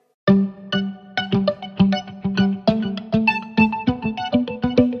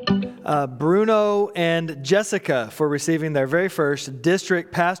Bruno and Jessica for receiving their very first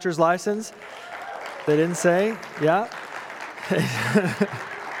district pastor's license. They didn't say, yeah.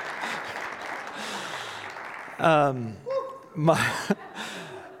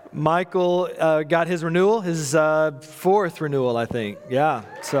 Michael got his renewal, his fourth renewal, I think. Yeah,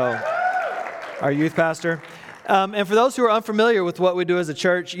 so our youth pastor. And for those who are unfamiliar with what we do as a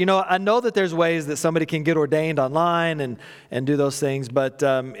church, I know that there's ways that somebody can get ordained online and do those things. But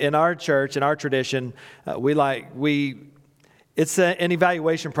in our church, in our tradition, it's an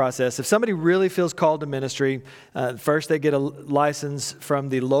evaluation process. If somebody really feels called to ministry, first they get a license from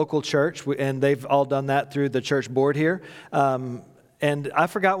the local church, and they've all done that through the church board here. And I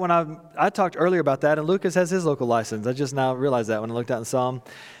forgot when I talked earlier about that, and Lucas has his local license. I just now realized that when I looked out and saw him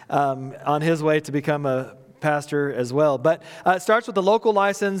on his way to become a pastor as well. But it starts with the local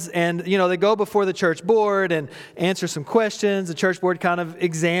license, and they go before the church board and answer some questions. The church board kind of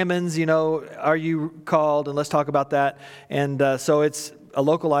examines, are you called, and let's talk about that. And so it's a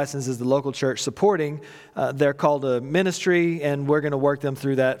local license is the local church supporting their call to ministry, and we're going to work them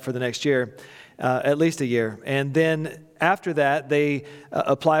through that for the next year, at least a year. And then after that, they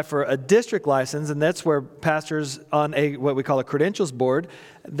apply for a district license, and that's where pastors on what we call a credentials board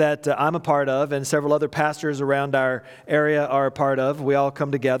that I'm a part of, and several other pastors around our area are a part of. We all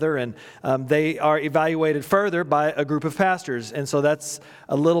come together, and they are evaluated further by a group of pastors. And so that's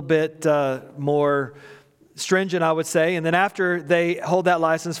a little bit more stringent, I would say. And then after they hold that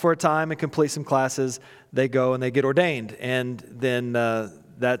license for a time and complete some classes, they go and they get ordained. And then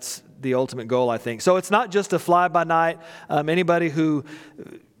that's the ultimate goal, I think. So it's not just a fly-by-night. Anybody who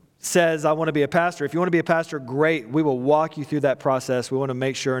says, I want to be a pastor, if you want to be a pastor, great. We will walk you through that process. We want to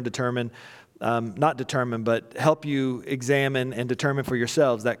make sure and but help you examine and determine for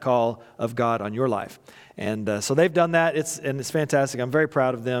yourselves that call of God on your life. And so they've done that. It's fantastic. I'm very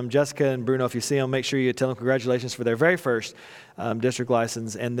proud of them. Jessica and Bruno, if you see them, make sure you tell them congratulations for their very first district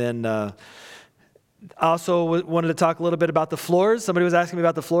license. And then I also wanted to talk a little bit about the floors. Somebody was asking me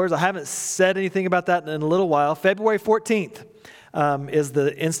about the floors. I haven't said anything about that in a little while. February 14th is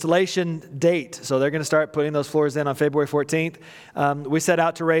the installation date. So they're going to start putting those floors in on February 14th. We set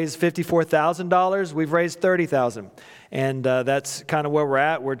out to raise $54,000. We've raised $30,000. And that's kind of where we're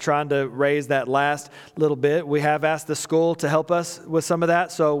at. We're trying to raise that last little bit. We have asked the school to help us with some of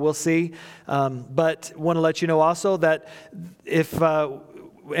that, so we'll see. But want to let you know also that if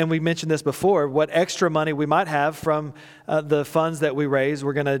and we mentioned this before, what extra money we might have from the funds that we raise.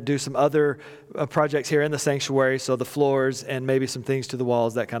 We're going to do some other projects here in the sanctuary, so the floors and maybe some things to the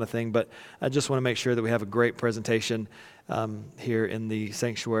walls, that kind of thing. But I just want to make sure that we have a great presentation here in the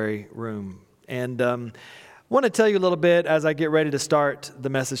sanctuary room. And I want to tell you a little bit as I get ready to start the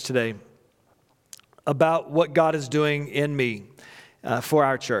message today about what God is doing in me. For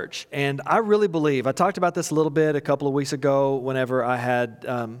our church. And I really believe, I talked about this a little bit a couple of weeks ago whenever I had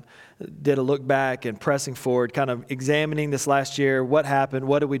did a look back and pressing forward, kind of examining this last year, what happened,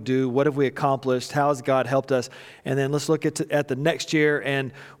 what did we do, what have we accomplished, how has God helped us, and then let's look at the next year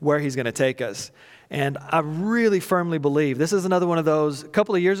and where He's going to take us. And I really firmly believe, this is another one of those, a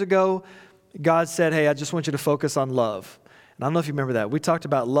couple of years ago, God said, hey, I just want you to focus on love. And I don't know if you remember that. We talked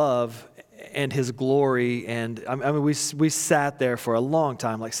about love and His glory, and I mean, we sat there for a long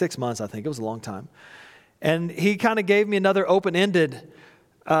time, like 6 months, I think. It was a long time. And He kind of gave me another open-ended,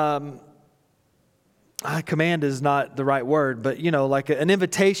 command is not the right word, but, like an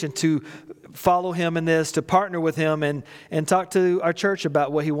invitation to follow Him in this, to partner with Him, and talk to our church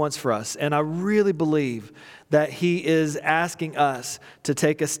about what He wants for us. And I really believe that He is asking us to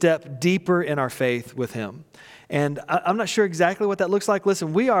take a step deeper in our faith with Him. And I'm not sure exactly what that looks like.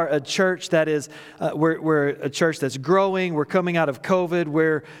 Listen, we are a church that is, we're a church that's growing. We're coming out of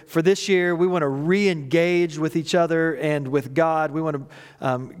COVID. For this year, we want to re-engage with each other and with God. We want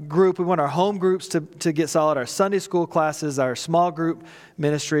to we want our home groups to get solid, our Sunday school classes, our small group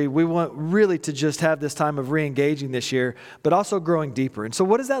ministry. We want really to just have this time of re-engaging this year, but also growing deeper. And so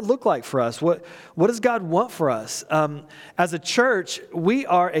what does that look like for us? What does God want for us? As a church, we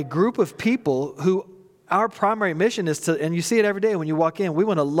are a group of people who our primary mission is to, and you see it every day when you walk in, we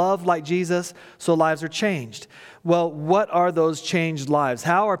want to love like Jesus so lives are changed. Well, what are those changed lives?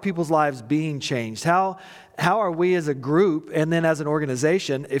 How are people's lives being changed? How are we as a group and then as an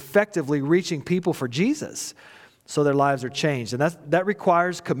organization effectively reaching people for Jesus so their lives are changed? And that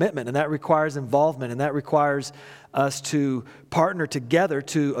requires commitment, and that requires involvement, and that requires us to partner together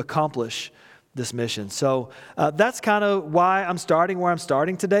to accomplish this mission. So that's kind of why I'm starting where I'm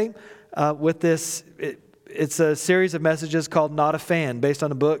starting today. With this, it's a series of messages called Not a Fan, based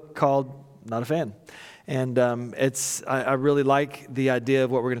on a book called not a fan. And I really like the idea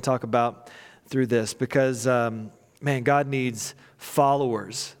of what we're going to talk about through this because, man, God needs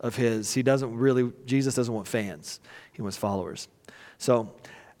followers of his. Jesus doesn't want fans. He wants followers. So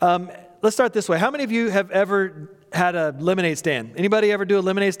let's start this way. How many of you have ever had a lemonade stand? Anybody ever do a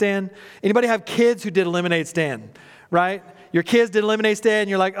lemonade stand? Anybody have kids who did a lemonade stand, right? Your kids did a lemonade stand, and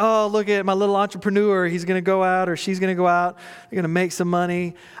you're like, oh, look at my little entrepreneur. He's going to go out or she's going to go out. They're going to make some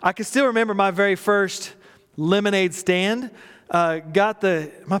money. I can still remember my very first lemonade stand. My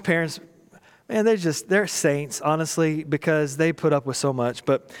parents, man, they're saints, honestly, because they put up with so much.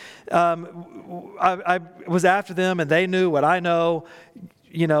 But I was after them, and they knew what I know.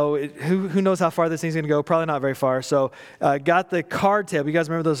 You know, who knows how far this thing's going to go? Probably not very far. So got the card table. You guys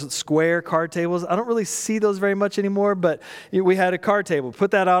remember those square card tables? I don't really see those very much anymore, but we had a card table.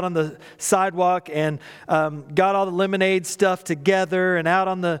 Put that out on the sidewalk and got all the lemonade stuff together and out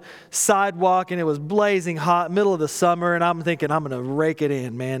on the sidewalk, and it was blazing hot, middle of the summer, and I'm thinking, I'm going to rake it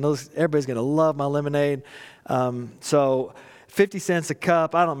in, man. Everybody's going to love my lemonade. So 50 cents a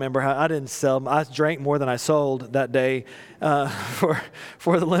cup. I don't remember how. I didn't sell them. I drank more than I sold that day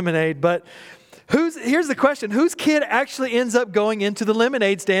for the lemonade. But here's the question. Whose kid actually ends up going into the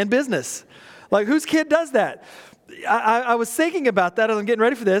lemonade stand business? Like, whose kid does that? I was thinking about that as I'm getting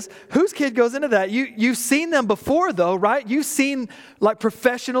ready for this. Whose kid goes into that? You've seen them before, though, right? You've seen like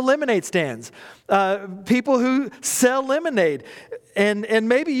professional lemonade stands, people who sell lemonade. And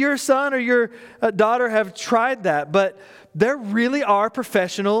maybe your son or your daughter have tried that, but there really are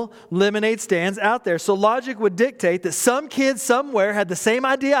professional lemonade stands out there. So logic would dictate that some kid somewhere had the same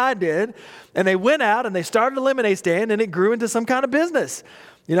idea I did, and they went out and they started a lemonade stand, and it grew into some kind of business.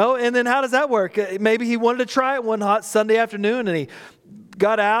 You know, and then how does that work? Maybe he wanted to try it one hot Sunday afternoon, and he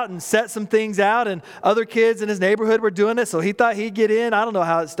got out and set some things out, and other kids in his neighborhood were doing it, so he thought he'd get in. I don't know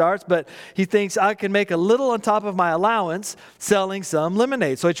how it starts, but he thinks I can make a little on top of my allowance selling some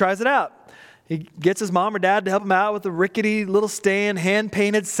lemonade. So he tries it out. He gets his mom or dad to help him out with a rickety little stand,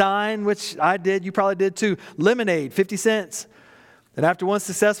 hand-painted sign, which I did. You probably did too. Lemonade, 50 cents. And after one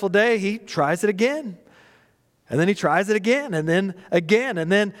successful day, he tries it again. And then he tries it again, and then again,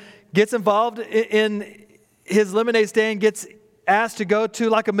 and then gets involved in his lemonade stand, gets asked to go to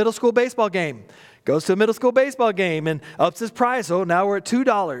like a middle school baseball game. Goes to a middle school baseball game and ups his price. Oh, now we're at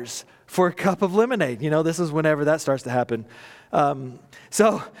 $2 for a cup of lemonade. You know, this is whenever that starts to happen. And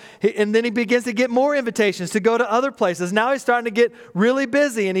then he begins to get more invitations to go to other places. Now he's starting to get really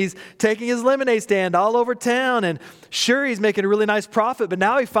busy, and he's taking his lemonade stand all over town. And sure, he's making a really nice profit, but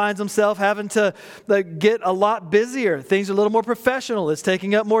now he finds himself having to get a lot busier. Things are a little more professional. It's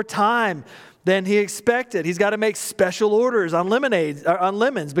taking up more time than he expected. He's got to make special orders on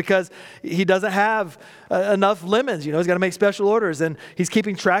lemons because he doesn't have enough lemons. You know, he's got to make special orders, and he's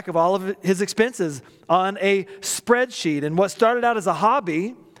keeping track of all of his expenses on a spreadsheet. And what started out as a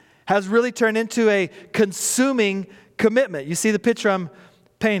hobby has really turned into a consuming commitment. You see the picture I'm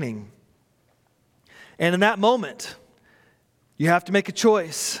painting. And in that moment, you have to make a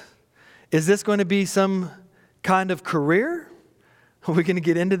choice. Is this going to be some kind of career? Are we going to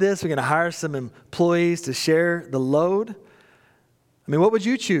get into this? We're going to hire some employees to share the load? I mean, what would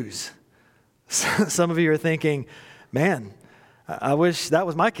you choose? Some of you are thinking, man, I wish that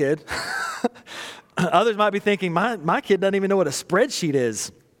was my kid. Others might be thinking, my kid doesn't even know what a spreadsheet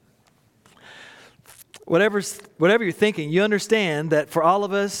is. Whatever you're thinking, you understand that for all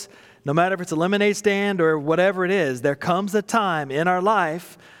of us, no matter if it's a lemonade stand or whatever it is, there comes a time in our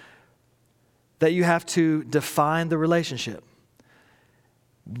life that you have to define the relationship.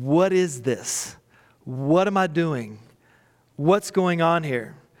 What is this? What am I doing? What's going on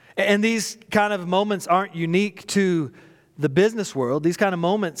here? And these kind of moments aren't unique to the business world. These kind of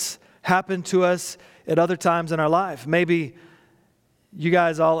moments happen to us at other times in our life. Maybe you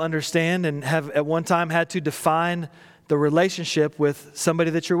guys all understand and have at one time had to define the relationship with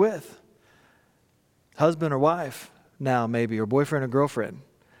somebody that you're with. Husband or wife now maybe, or boyfriend or girlfriend.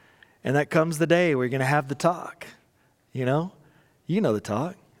 And that comes the day where you're going to have the talk, you know? You know the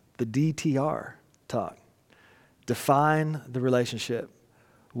talk, the DTR talk. Define the relationship.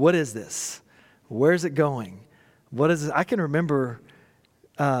 What is this? Where's it going? What is it? I can remember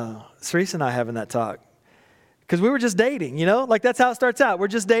Cerise and I having that talk because we were just dating, you know? Like that's how it starts out. We're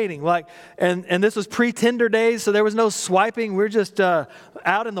just dating. Like, and this was pre-Tinder days, so there was no swiping. We're just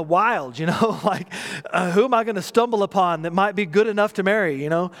out in the wild, you know? Like, who am I going to stumble upon that might be good enough to marry, you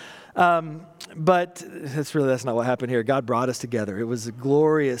know? But that's not what happened here. God brought us together. It was a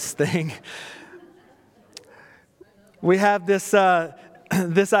glorious thing. We have this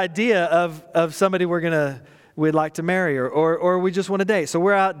idea of somebody we're going to we'd like to marry, or we just want to date. So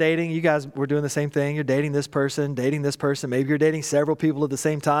we're out dating. You guys, we're doing the same thing. You're dating this person. Maybe you're dating several people at the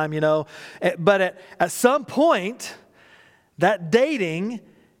same time, But at some point, that dating,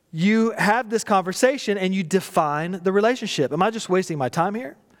 you have this conversation and you define the relationship. Am I just wasting my time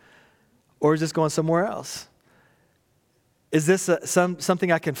here? Or is this going somewhere else? Is this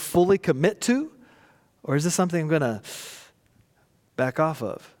something I can fully commit to? Or is this something I'm going to back off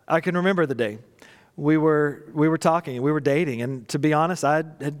of? I can remember the day we were talking, we were dating. And to be honest, I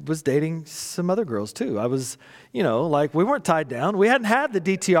was dating some other girls too. I was, we weren't tied down. We hadn't had the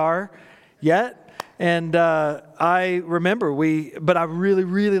DTR yet. And I remember but I really,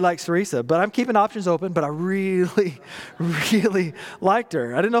 really liked Teresa. But I'm keeping options open, but I really, really liked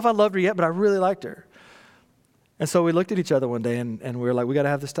her. I didn't know if I loved her yet, but I really liked her. And so we looked at each other one day and we were like, we got to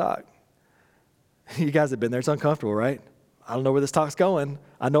have this talk. You guys have been there. It's uncomfortable, right? I don't know where this talk's going.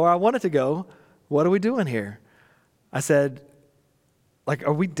 I know where I want it to go. What are we doing here? I said,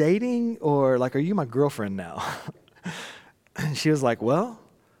 are we dating or are you my girlfriend now? And she was like, well,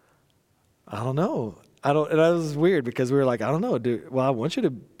 I don't know. And that was weird because we were like, I don't know. I want you to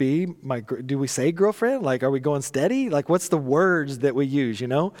be do we say girlfriend? Are we going steady? What's the words that we use,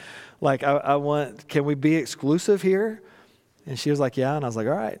 can we be exclusive here? And she was like, yeah. And I was like,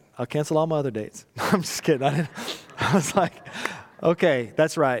 all right, I'll cancel all my other dates. I'm just kidding. I was like, okay,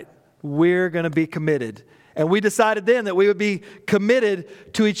 that's right. We're going to be committed. And we decided then that we would be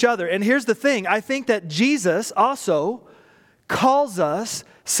committed to each other. And here's the thing. I think that Jesus also calls us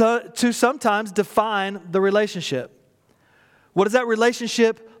to sometimes define the relationship. What does that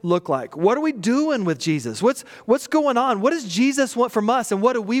relationship look like? What are we doing with Jesus? What's going on? What does Jesus want from us? And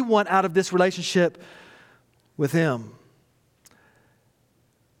what do we want out of this relationship with Him?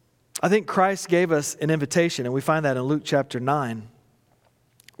 I think Christ gave us an invitation, and we find that in Luke chapter 9.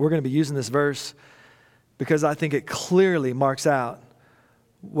 We're going to be using this verse because I think it clearly marks out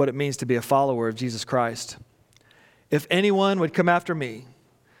what it means to be a follower of Jesus Christ. If anyone would come after me,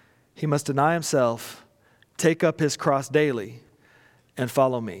 he must deny himself, take up his cross daily, and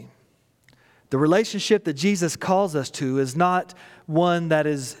follow me. The relationship that Jesus calls us to is not one that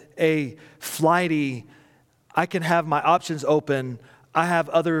is a flighty, I can have my options open, I have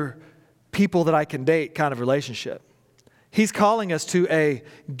other people that I can date kind of relationship. He's calling us to a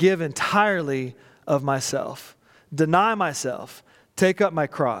give entirely of myself, deny myself, take up my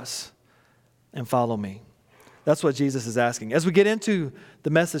cross, and follow me. That's what Jesus is asking. As we get into the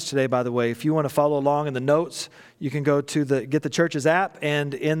message today, by the way, if you want to follow along in the notes, you can go to Get the Church's app,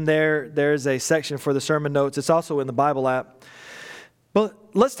 and in there's a section for the sermon notes. It's also in the Bible app. But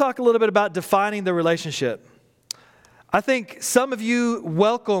let's talk a little bit about defining the relationship. I think some of you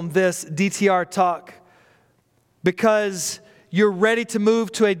welcome this DTR talk because you're ready to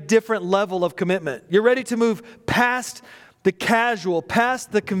move to a different level of commitment. You're ready to move past the casual,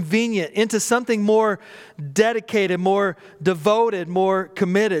 past the convenient, into something more dedicated, more devoted, more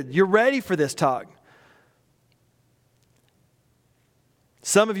committed. You're ready for this talk.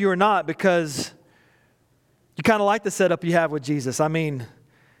 Some of you are not because you kind of like the setup you have with Jesus. I mean,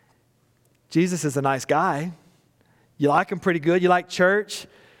 Jesus is a nice guy. You like him pretty good. You like church.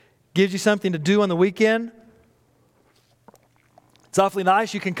 Gives you something to do on the weekend. It's awfully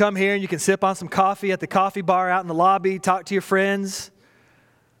nice. You can come here and you can sip on some coffee at the coffee bar out in the lobby, talk to your friends.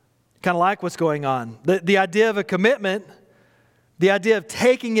 Kind of like what's going on. The idea of a commitment, the idea of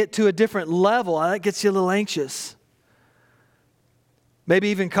taking it to a different level, that gets you a little anxious. Maybe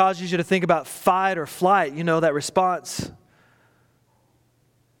even causes you to think about fight or flight, that response.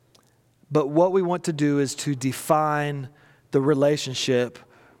 But what we want to do is to define the relationship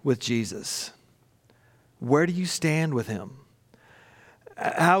with Jesus. Where do you stand with Him?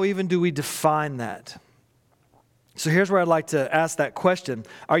 How even do we define that? So here's where I'd like to ask that question.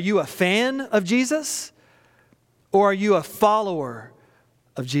 Are you a fan of Jesus? Or are you a follower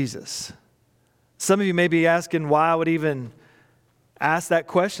of Jesus? Some of you may be asking why I would even ask that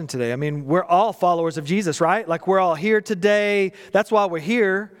question today. I mean, we're all followers of Jesus, right? We're all here today. That's why we're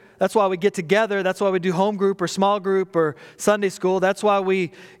here. That's why we get together. That's why we do home group or small group or Sunday school. That's why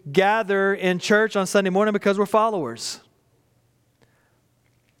we gather in church on Sunday morning, because we're followers.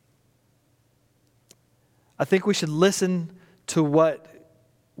 I think we should listen to what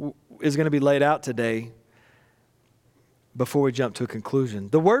is going to be laid out today before we jump to a conclusion.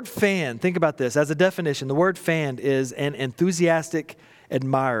 The word fan, think about this. As a definition, the word fan is an enthusiastic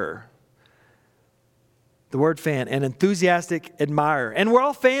admirer. The word fan, an enthusiastic admirer. And we're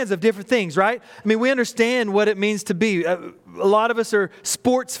all fans of different things, right? I mean, we understand what it means to be. A lot of us are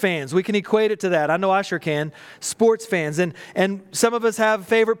sports fans. We can equate it to that. I know I sure can. Sports fans. And some of us have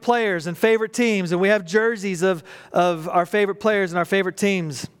favorite players and favorite teams, and we have jerseys of our favorite players and our favorite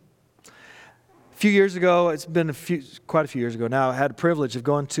teams. A few years ago, it's been quite a few years ago now, I had the privilege of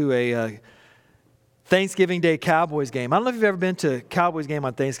going to a Thanksgiving Day Cowboys game. I don't know if you've ever been to a Cowboys game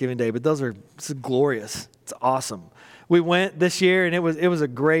on Thanksgiving Day, but it's glorious. It's awesome. We went this year, and it was a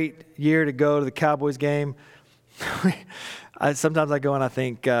great year to go to the Cowboys game. Sometimes I go and I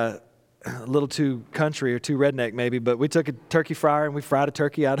think a little too country or too redneck maybe, but we took a turkey fryer and we fried a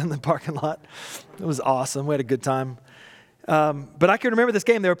turkey out in the parking lot. It was awesome. We had a good time. But I can remember this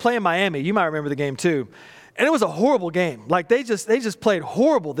game. They were playing Miami. You might remember the game too. And it was a horrible game. Like they just played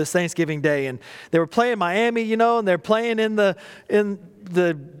horrible this Thanksgiving Day. And they were playing Miami, and they're playing in the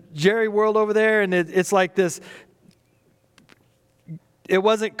Jerry World over there. And it's like this. It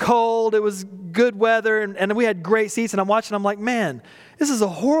wasn't cold. It was good weather. And we had great seats. And I'm like, man, this is a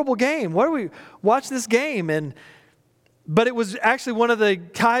horrible game. Why do we watch this game? But it was actually one of the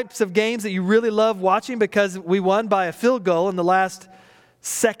types of games that you really love watching because we won by a field goal in the last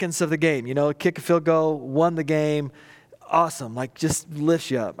seconds of the game. Kick a field goal, won the game. Awesome. Like just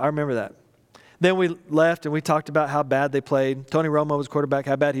lifts you up. I remember that. Then we left and we talked about how bad they played. Tony Romo was quarterback,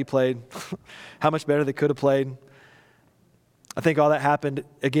 how bad he played, how much better they could have played. I think all that happened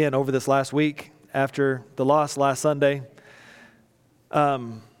again over this last week after the loss last Sunday.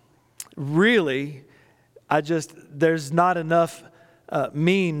 Really, there's not enough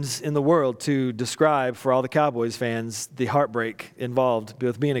memes in the world to describe for all the Cowboys fans the heartbreak involved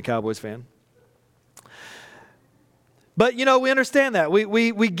with being a Cowboys fan. But, we understand that.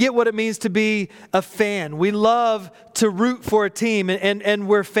 We get what it means to be a fan. We love to root for a team, and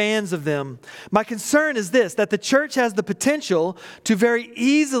we're fans of them. My concern is this, that the church has the potential to very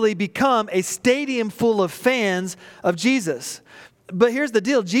easily become a stadium full of fans of Jesus. But here's the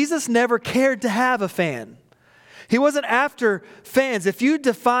deal. Jesus never cared to have a fan. He wasn't after fans. If you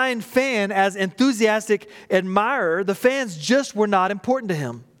define fan as enthusiastic admirer, the fans just were not important to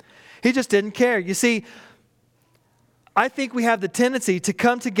him. He just didn't care. You see, I think we have the tendency to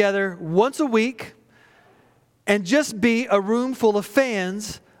come together once a week and just be a room full of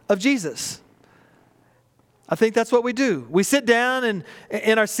fans of Jesus. I think that's what we do. We sit down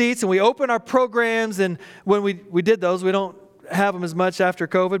in our seats and we open our programs, and when we did those, we don't have them as much after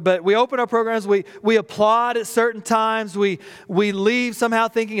COVID, but we open our programs, we applaud at certain times, we leave somehow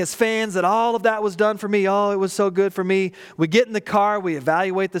thinking as fans that all of that was done for me, it was so good for me. We get in the car, we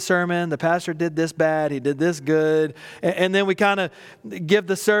evaluate the sermon, the pastor did this bad, he did this good, and then we kind of give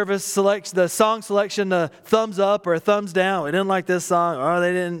the the song selection a thumbs up or a thumbs down. We didn't like this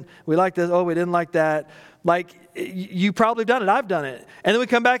song, we like this, we didn't like that. Like, you probably have done it, I've done it. And then we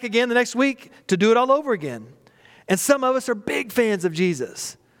come back again the next week to do it all over again. And some of us are big fans of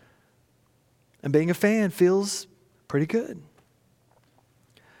Jesus. And being a fan feels pretty good.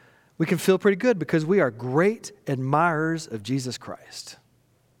 We can feel pretty good because we are great admirers of Jesus Christ.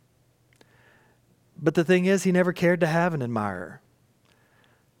 But the thing is, he never cared to have an admirer.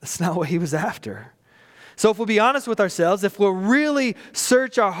 That's not what he was after. So if we'll be honest with ourselves, if we'll really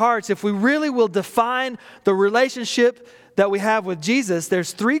search our hearts, if we really will define the relationship that we have with Jesus,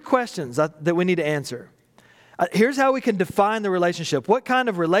 there's 3 questions that we need to answer. Here's how we can define the relationship. What kind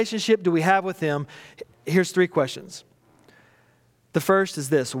of relationship do we have with him? Here's 3 questions. The first is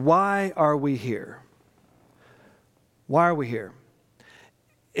this: why are we here? Why are we here?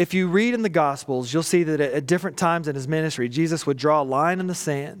 If you read in the Gospels, you'll see that at different times in his ministry, Jesus would draw a line in the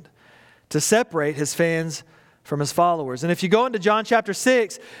sand to separate his fans from his followers. And if you go into John chapter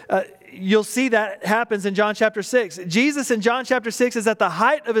 6, you'll see that happens in John chapter 6. Jesus in John chapter 6 is at the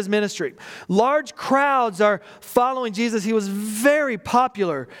height of his ministry. Large crowds are following Jesus. He was very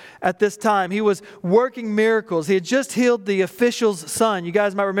popular at this time. He was working miracles. He had just healed the official's son. You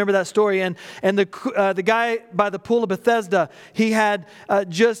guys might remember that story. And the guy by the pool of Bethesda, he had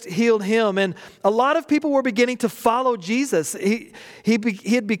just healed him. And a lot of people were beginning to follow Jesus. He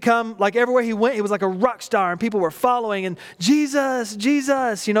had become, like everywhere he went, he was like a rock star, and people were following. And Jesus,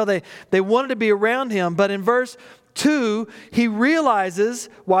 Jesus, they wanted to be around him. But in verse 2, he realizes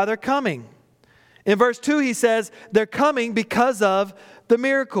why they're coming. In verse 2, he says, they're coming because of the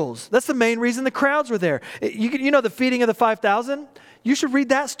miracles. That's the main reason the crowds were there. You know the feeding of the 5,000? You should read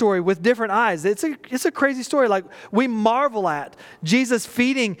that story with different eyes. It's a crazy story. Like, we marvel at Jesus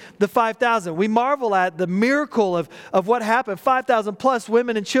feeding the 5,000. We marvel at the miracle of what happened. 5,000 plus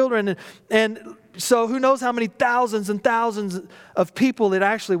women and children. And so who knows how many thousands and thousands of people it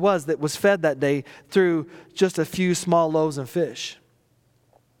actually was that was fed that day through just a few small loaves and fish.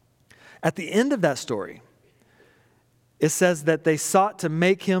 At the end of that story, it says that they sought to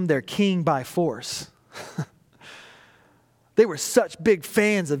make him their king by force. They were such big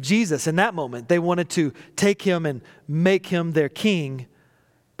fans of Jesus in that moment. They wanted to take him and make him their king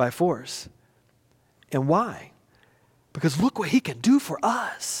by force. And why? Because look what he can do for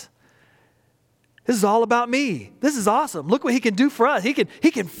us. This is all about me. This is awesome. Look what he can do for us. He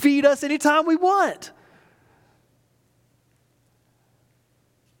can feed us anytime we want.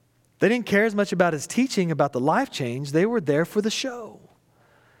 They didn't care as much about his teaching, about the life change. They were there for the show.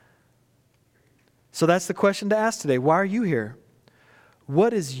 So that's the question to ask today. Why are you here?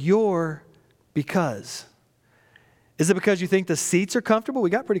 What is your because? Is it because you think the seats are comfortable? We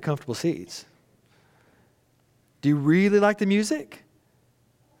got pretty comfortable seats. Do you really like the music?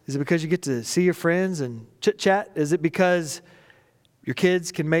 Is it because you get to see your friends and chit-chat? Is it because your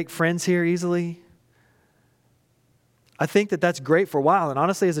kids can make friends here easily? I think that that's great for a while. And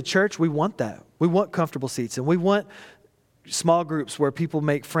honestly, as a church, we want that. We want comfortable seats. And we want small groups where people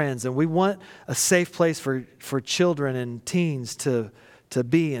make friends. And we want a safe place for children and teens to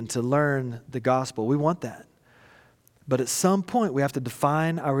be and to learn the gospel. We want that. But at some point, we have to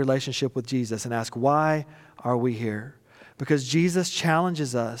define our relationship with Jesus and ask, why are we here? Because Jesus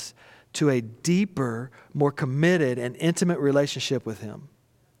challenges us to a deeper, more committed, and intimate relationship with him.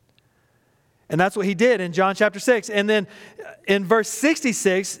 And that's what he did in John chapter 6. And then in verse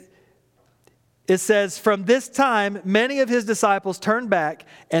 66, it says, from this time, many of his disciples turned back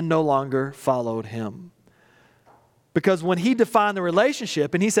and no longer followed him. Because when he defined the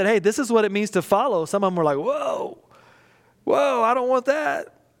relationship and he said, hey, this is what it means to follow, some of them were like, whoa, I don't want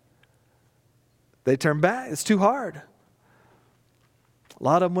that. They turned back. It's too hard. A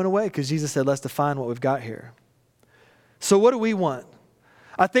lot of them went away because Jesus said, let's define what we've got here. So what do we want?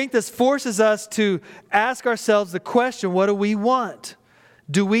 I think this forces us to ask ourselves the question, what do we want?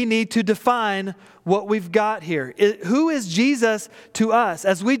 Do we need to define what we've got here? Who is Jesus to us?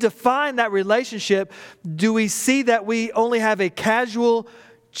 As we define that relationship, do we see that we only have a casual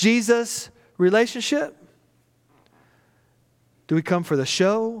Jesus relationship? Do we come for the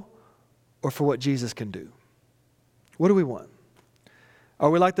show or for what Jesus can do? What do we want? Are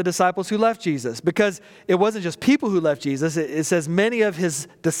we like the disciples who left Jesus? Because it wasn't just people who left Jesus. It says many of his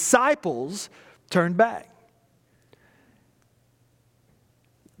disciples turned back.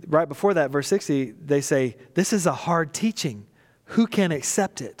 Right before that, verse 60, they say, this is a hard teaching. Who can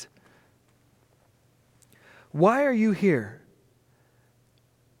accept it? Why are you here?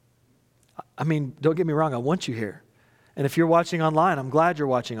 I mean, don't get me wrong. I want you here. And if you're watching online, I'm glad you're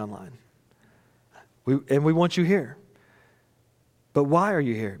watching online. We want you here. But why are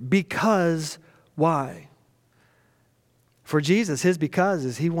you here? Because why? For Jesus, his because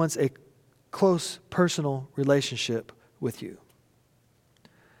is he wants a close personal relationship with you.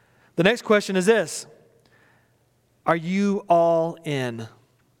 The next question is this. Are you all in?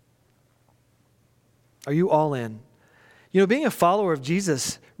 Are you all in? You know, being a follower of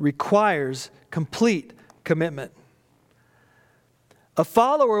Jesus requires complete commitment. A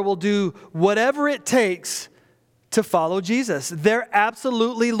follower will do whatever it takes to follow Jesus. They're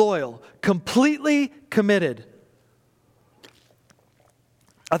absolutely loyal, completely committed.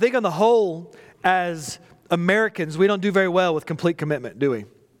 I think on the whole, as Americans, we don't do very well with complete commitment, do we?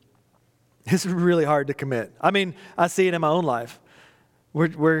 It's really hard to commit. I mean, I see it in my own life.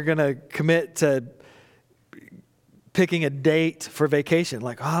 We're going to commit to picking a date for vacation.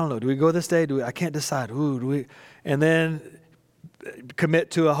 Like, I don't know, do we go this day? I can't decide. Do we? And then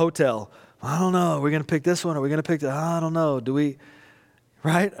commit to a hotel. I don't know. We're going to pick this one. Or we're going to pick that. I don't know. Do we?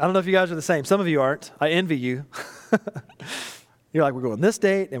 Right? I don't know if you guys are the same. Some of you aren't. I envy you. You're like, we're going this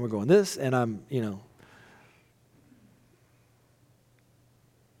date and we're going this. And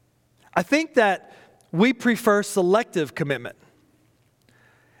I think that we prefer selective commitment.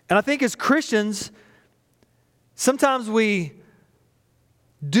 And I think as Christians, sometimes we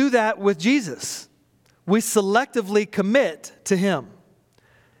do that with Jesus. We selectively commit to him.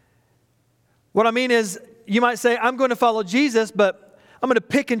 What I mean is, you might say, I'm going to follow Jesus, but I'm going to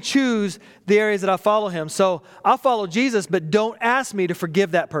pick and choose the areas that I follow him. So I'll follow Jesus, but don't ask me to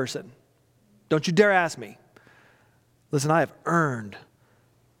forgive that person. Don't you dare ask me. Listen, I have earned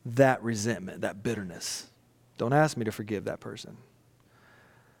that resentment, that bitterness. Don't ask me to forgive that person.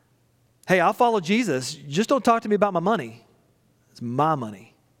 Hey, I'll follow Jesus. Just don't talk to me about my money. It's my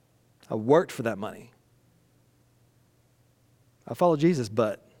money. I worked for that money. I follow Jesus,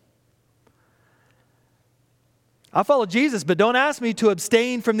 but I follow Jesus, but don't ask me to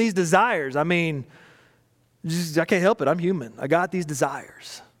abstain from these desires. I mean, I can't help it. I'm human. I got these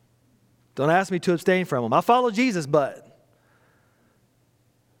desires. Don't ask me to abstain from them. I follow Jesus, but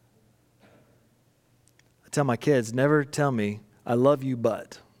I tell my kids, never tell me, I love you,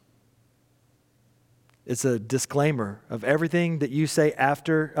 but. It's a disclaimer of everything that you say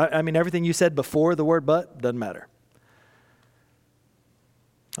after, everything you said before the word but doesn't matter.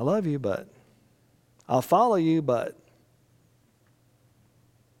 I love you, but. I'll follow you, but.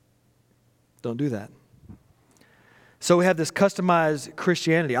 Don't do that. So we have this customized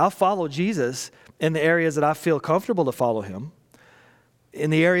Christianity. I'll follow Jesus in the areas that I feel comfortable to follow him, in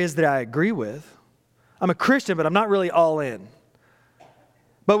the areas that I agree with. I'm a Christian, but I'm not really all in.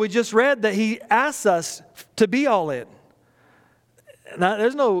 But we just read that he asks us to be all in. Now,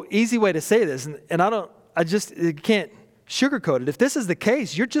 there's no easy way to say this, and I can't sugarcoat it. If this is the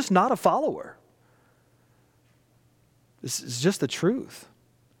case, you're just not a follower. This is just the truth.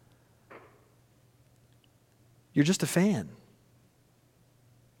 You're just a fan.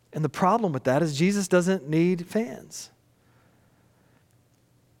 And the problem with that is Jesus doesn't need fans.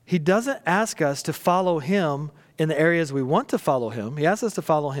 He doesn't ask us to follow him in the areas we want to follow him. He asks us to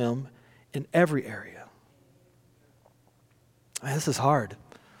follow him in every area. This is hard.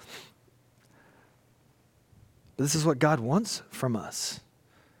 But this is what God wants from us.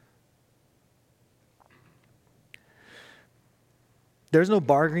 There's no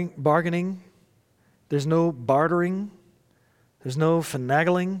bargaining. There's no bartering. There's no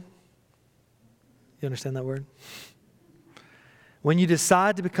finagling. You understand that word? When you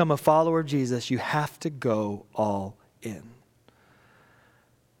decide to become a follower of Jesus, you have to go all in.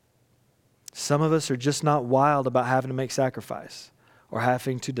 Some of us are just not wild about having to make sacrifice or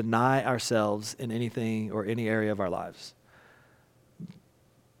having to deny ourselves in anything or any area of our lives.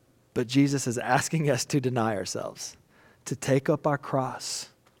 But Jesus is asking us to deny ourselves, to take up our cross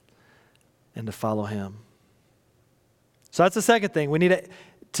and to follow him. So that's the second thing. We need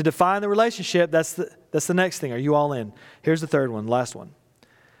to define the relationship. That's the next thing. Are you all in? Here's the third one, last one.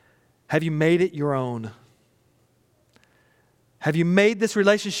 Have you made it your own? Have you made this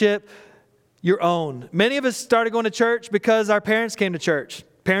relationship your own? Many of us started going to church because our parents came to church.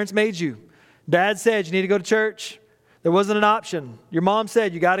 Parents made you. Dad said you need to go to church. There wasn't an option. Your mom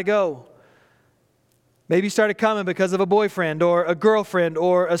said you got to go. Maybe you started coming because of a boyfriend or a girlfriend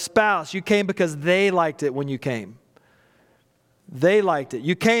or a spouse. You came because they liked it when you came. They liked it.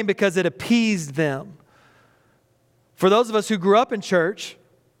 You came because it appeased them. For those of us who grew up in church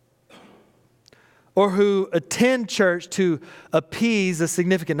or who attend church to appease a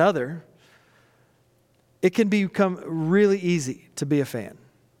significant other, it can become really easy to be a fan.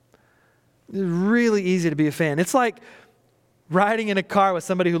 It's really easy to be a fan. It's like riding in a car with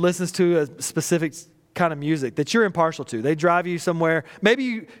somebody who listens to a specific kind of music that you're impartial to. They drive you somewhere. Maybe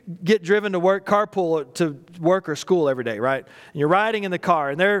you get driven to work, carpool to work or school every day, right? And you're riding in the car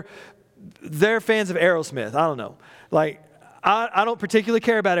and they're fans of Aerosmith. I don't know. Like, I don't particularly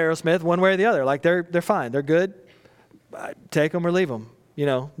care about Aerosmith one way or the other. Like, they're fine. They're good. Take them or leave them.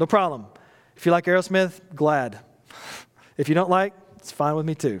 No problem. If you like Aerosmith, glad. If you don't like, it's fine with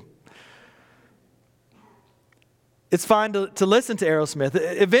me too. It's fine to listen to Aerosmith.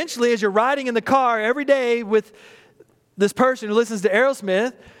 Eventually, as you're riding in the car every day with this person who listens to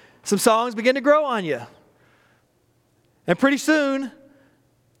Aerosmith, some songs begin to grow on you. And pretty soon,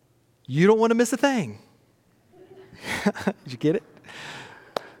 you don't want to miss a thing. Did you get it?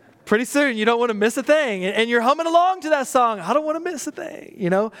 Pretty soon, you don't want to miss a thing. And you're humming along to that song. I don't want to miss a thing.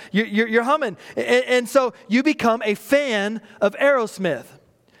 You're humming. And so you become a fan of Aerosmith.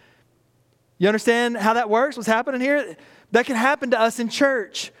 You understand how that works? What's happening here? That can happen to us in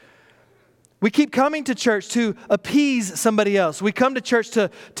church. We keep coming to church to appease somebody else. We come to church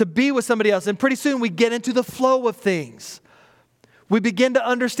to be with somebody else. And pretty soon we get into the flow of things. We begin to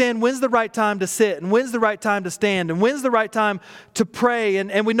understand when's the right time to sit and when's the right time to stand and when's the right time to pray.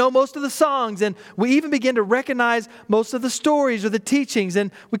 And we know most of the songs and we even begin to recognize most of the stories or the teachings and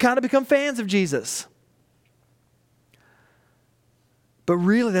we kind of become fans of Jesus. But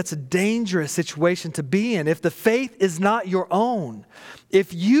really, that's a dangerous situation to be in. If the faith is not your own,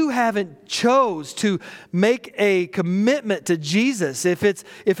 if you haven't chose to make a commitment to Jesus, if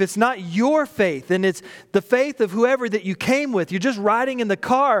it's not your faith and it's the faith of whoever that you came with, you're just riding in the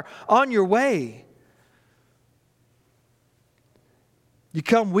car on your way. You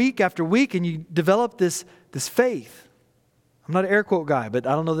come week after week and you develop this faith. I'm not an air quote guy, but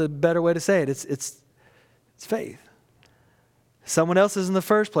I don't know the better way to say it. It's faith. Someone else is in the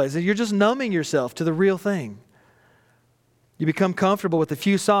first place. You're just numbing yourself to the real thing. You become comfortable with a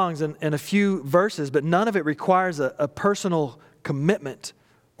few songs and a few verses, but none of it requires a personal commitment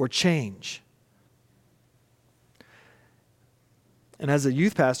or change. And as a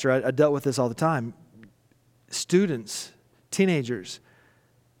youth pastor, I dealt with this all the time. Students, teenagers,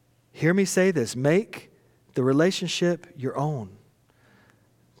 hear me say this. Make the relationship your own.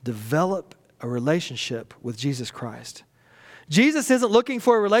 Develop a relationship with Jesus Christ. Jesus isn't looking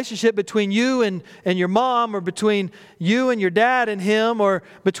for a relationship between you and your mom, or between you and your dad and him, or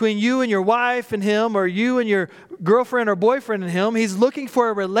between you and your wife and him, or you and your girlfriend or boyfriend and him. He's looking for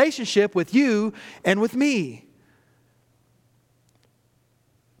a relationship with you and with me.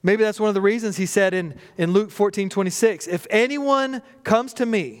 Maybe that's one of the reasons he said in Luke 14:26, if anyone comes to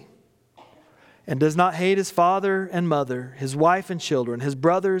me and does not hate his father and mother, his wife and children, his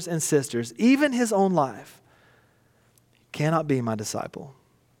brothers and sisters, even his own life, cannot be my disciple.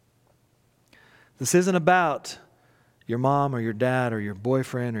 This isn't about your mom or your dad or your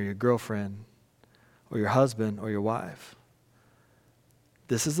boyfriend or your girlfriend or your husband or your wife.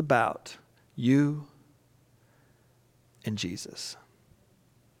 This is about you and Jesus.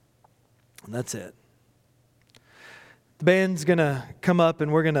 And that's it. The band's going to come up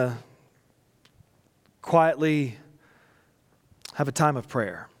and we're going to quietly have a time of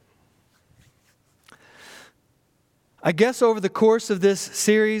prayer. I guess over the course of this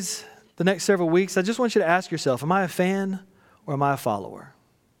series, the next several weeks, I just want you to ask yourself, am I a fan or am I a follower?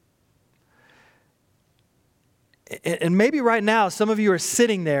 And maybe right now, some of you are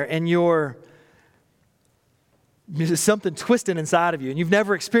sitting there and there's something twisting inside of you and you've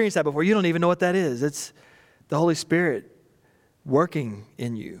never experienced that before. You don't even know what that is. It's the Holy Spirit working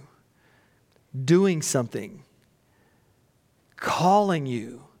in you, doing something, calling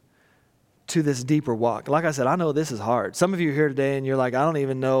you to this deeper walk. Like I said, I know this is hard. Some of you are here today and you're like, I don't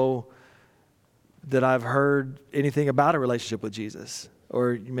even know that I've heard anything about a relationship with Jesus.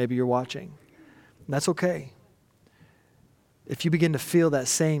 Or maybe you're watching. And that's okay. If you begin to feel that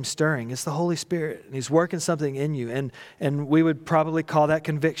same stirring, it's the Holy Spirit. And He's working something in you. And we would probably call that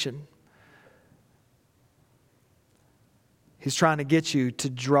conviction. He's trying to get you to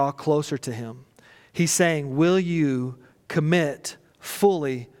draw closer to Him. He's saying, will you commit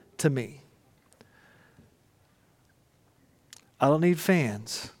fully to me? I don't need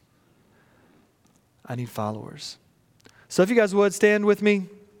fans. I need followers. So if you guys would, stand with me.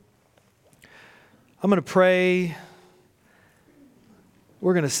 I'm going to pray.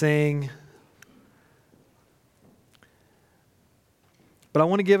 We're going to sing. But I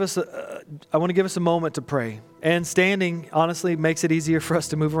want to give us a moment to pray. And standing, honestly, makes it easier for us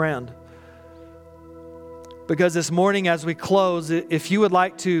to move around. Because this morning as we close, if you would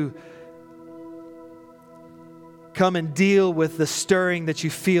like to come and deal with the stirring that you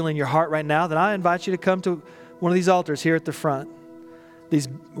feel in your heart right now, then I invite you to come to one of these altars here at the front.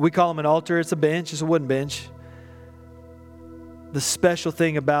 We call them an altar. It's a bench. It's a wooden bench. The special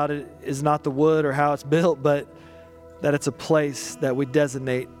thing about it is not the wood or how it's built, but that it's a place that we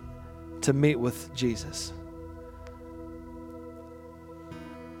designate to meet with Jesus.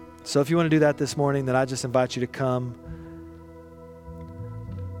 So if you want to do that this morning, then I just invite you to come.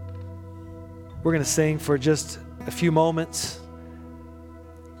 We're going to sing for just a few moments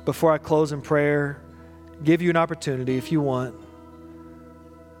before I close in prayer. Give you an opportunity, if you want,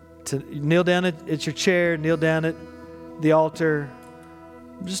 to kneel down at your chair, kneel down at the altar,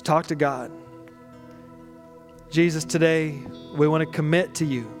 just talk to God. Jesus, today we want to commit to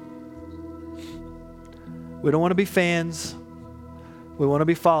you. We don't want to be fans. We want to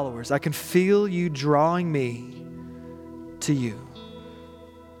be followers. I can feel you drawing me to you.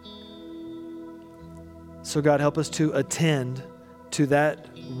 So God, help us to attend to that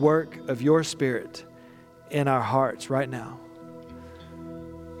work of your Spirit in our hearts right now.